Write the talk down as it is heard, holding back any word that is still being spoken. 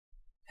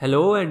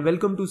Hello and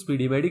welcome to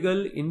Speedy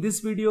Medical. In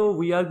this video,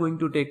 we are going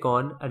to take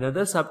on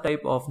another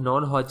subtype of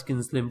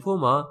non-Hodgkin's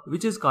lymphoma,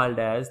 which is called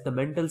as the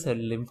mantle cell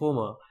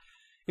lymphoma.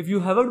 If you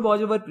haven't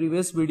watched our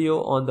previous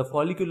video on the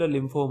follicular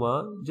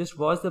lymphoma, just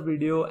watch the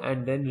video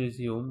and then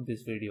resume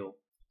this video.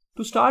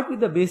 To start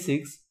with the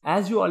basics,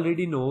 as you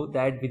already know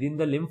that within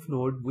the lymph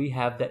node, we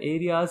have the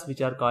areas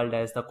which are called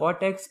as the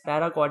cortex,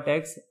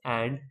 paracortex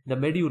and the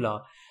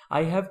medulla.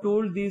 I have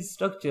told these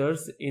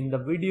structures in the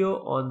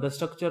video on the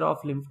structure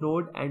of lymph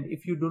node, and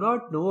if you do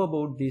not know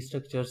about these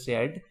structures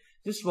yet,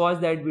 just watch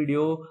that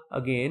video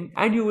again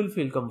and you will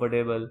feel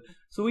comfortable.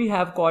 So we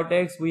have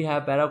cortex, we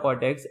have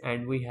paracortex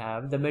and we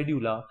have the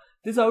medulla.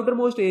 This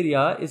outermost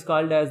area is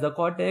called as the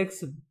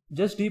cortex.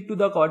 Just deep to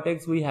the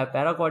cortex we have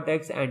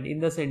paracortex and in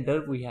the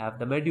center we have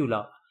the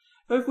medulla.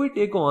 Now if we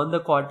take on the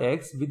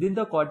cortex, within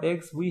the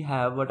cortex we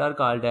have what are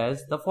called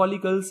as the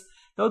follicles.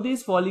 Now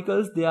these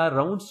follicles, they are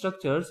round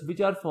structures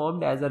which are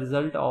formed as a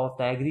result of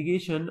the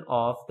aggregation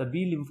of the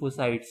B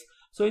lymphocytes.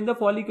 So in the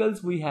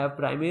follicles we have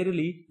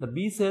primarily the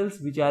B cells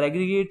which are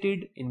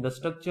aggregated in the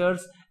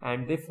structures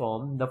and they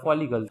form the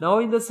follicles. Now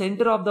in the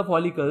center of the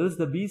follicles,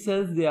 the B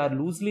cells, they are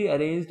loosely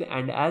arranged,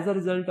 and as a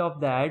result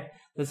of that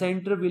the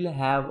center will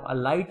have a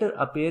lighter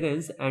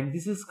appearance, and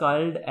this is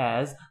called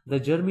as the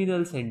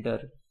germinal center.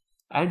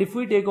 And if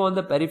we take on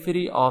the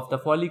periphery of the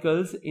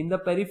follicles, in the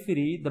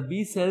periphery the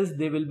B cells,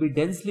 they will be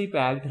densely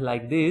packed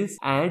like this,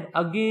 and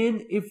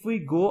again if we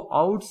go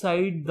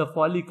outside the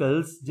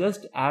follicles,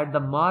 just at the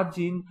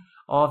margin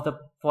of the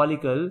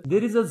follicle,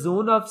 there is a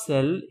zone of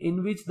cell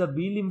in which the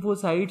B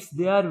lymphocytes,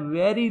 they are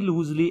very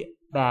loosely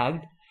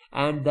packed,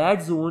 and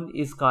that zone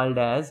is called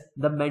as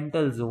the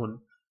mantle zone.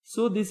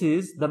 So this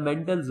is the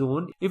mantle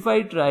zone. If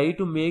I try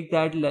to make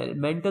that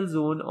mantle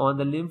zone on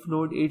the lymph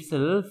node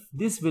itself,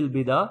 this will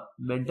be the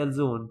mantle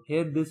zone.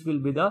 Here this will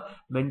be the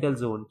mantle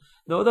zone.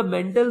 Now the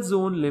mantle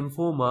zone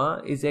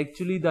lymphoma is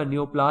actually the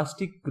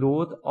neoplastic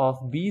growth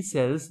of B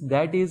cells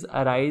that is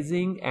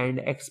arising and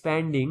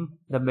expanding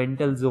the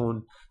mantle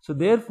zone. So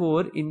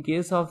therefore, in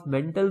case of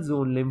mantle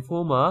zone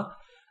lymphoma,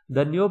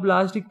 the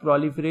neoplastic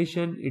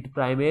proliferation, it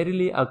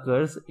primarily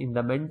occurs in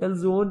the mantle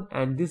zone,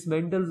 and this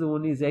mantle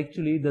zone is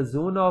actually the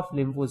zone of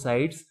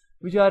lymphocytes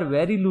which are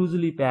very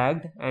loosely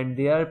packed and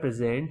they are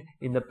present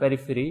in the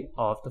periphery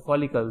of the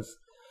follicles.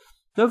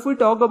 Now if we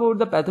talk about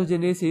the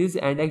pathogenesis,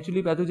 and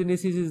actually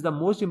pathogenesis is the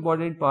most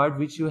important part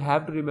which you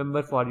have to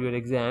remember for your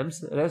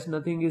exams, rest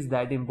nothing is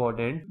that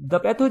important. The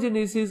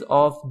pathogenesis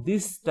of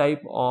this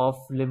type of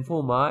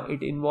lymphoma,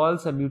 it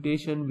involves a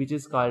mutation which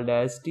is called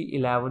as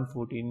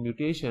T1114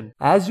 mutation.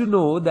 As you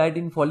know that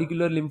in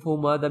follicular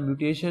lymphoma the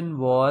mutation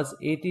was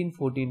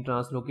 1814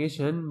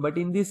 translocation, but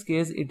in this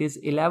case it is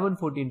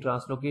 1114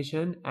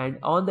 translocation, and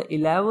on the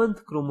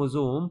 11th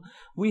chromosome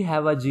we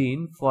have a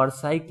gene for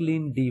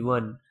cyclin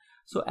D1.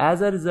 So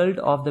as a result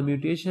of the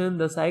mutation,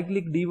 the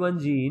cyclic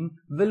D1 gene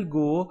will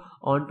go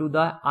onto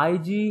the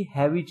Ig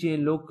heavy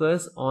chain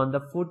locus on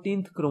the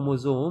 14th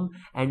chromosome,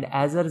 and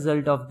as a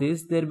result of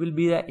this there will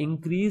be an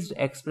increased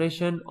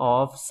expression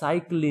of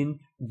cyclin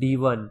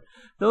D1.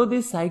 Now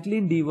this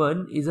cyclin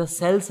D1 is a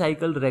cell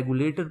cycle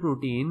regulator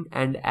protein,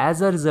 and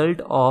as a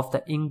result of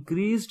the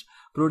increased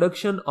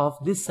production of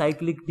this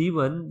cyclic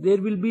D1,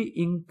 there will be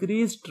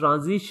increased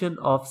transition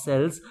of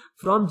cells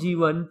from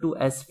G1 to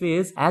S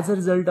phase. As a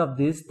result of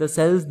this, the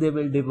cells, they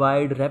will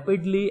divide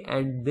rapidly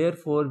and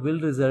therefore will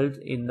result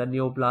in the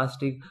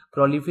neoplastic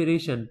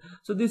proliferation.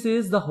 So this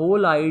is the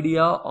whole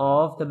idea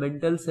of the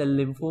mantle cell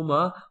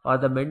lymphoma or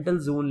the mantle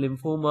zone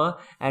lymphoma,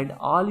 and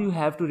all you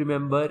have to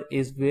remember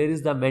is where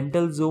is the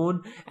mantle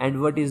zone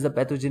and what is the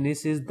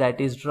pathogenesis that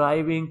is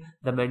driving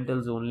the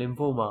mantle zone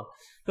lymphoma.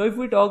 Now if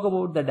we talk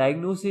about the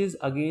diagnosis,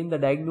 again the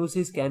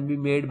diagnosis can be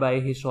made by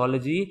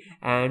histology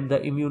and the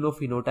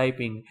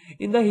immunophenotyping.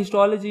 In the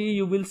histology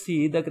you will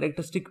see the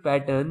characteristic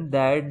pattern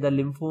that the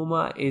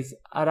lymphoma is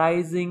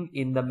arising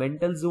in the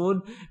mantle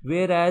zone,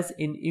 whereas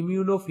in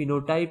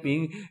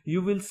immunophenotyping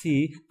you will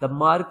see the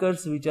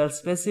markers which are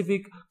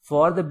specific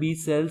for the B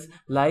cells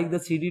like the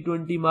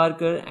CD20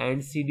 marker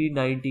and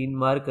CD19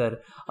 marker.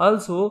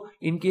 Also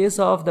in case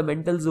of the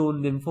mantle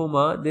zone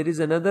lymphoma, there is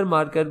another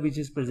marker which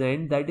is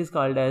present that is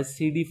called as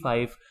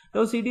CD5.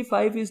 Now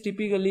CD5 is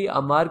typically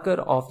a marker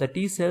of the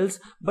T cells,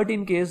 but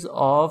in case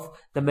of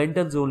the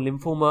mantle zone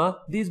lymphoma,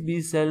 these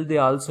B cells, they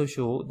also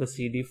show the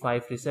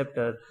CD5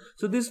 receptor.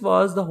 So this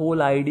was the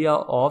whole idea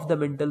of the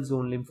mantle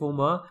zone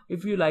lymphoma.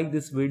 If you like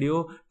this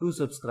video, do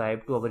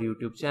subscribe to our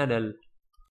YouTube channel.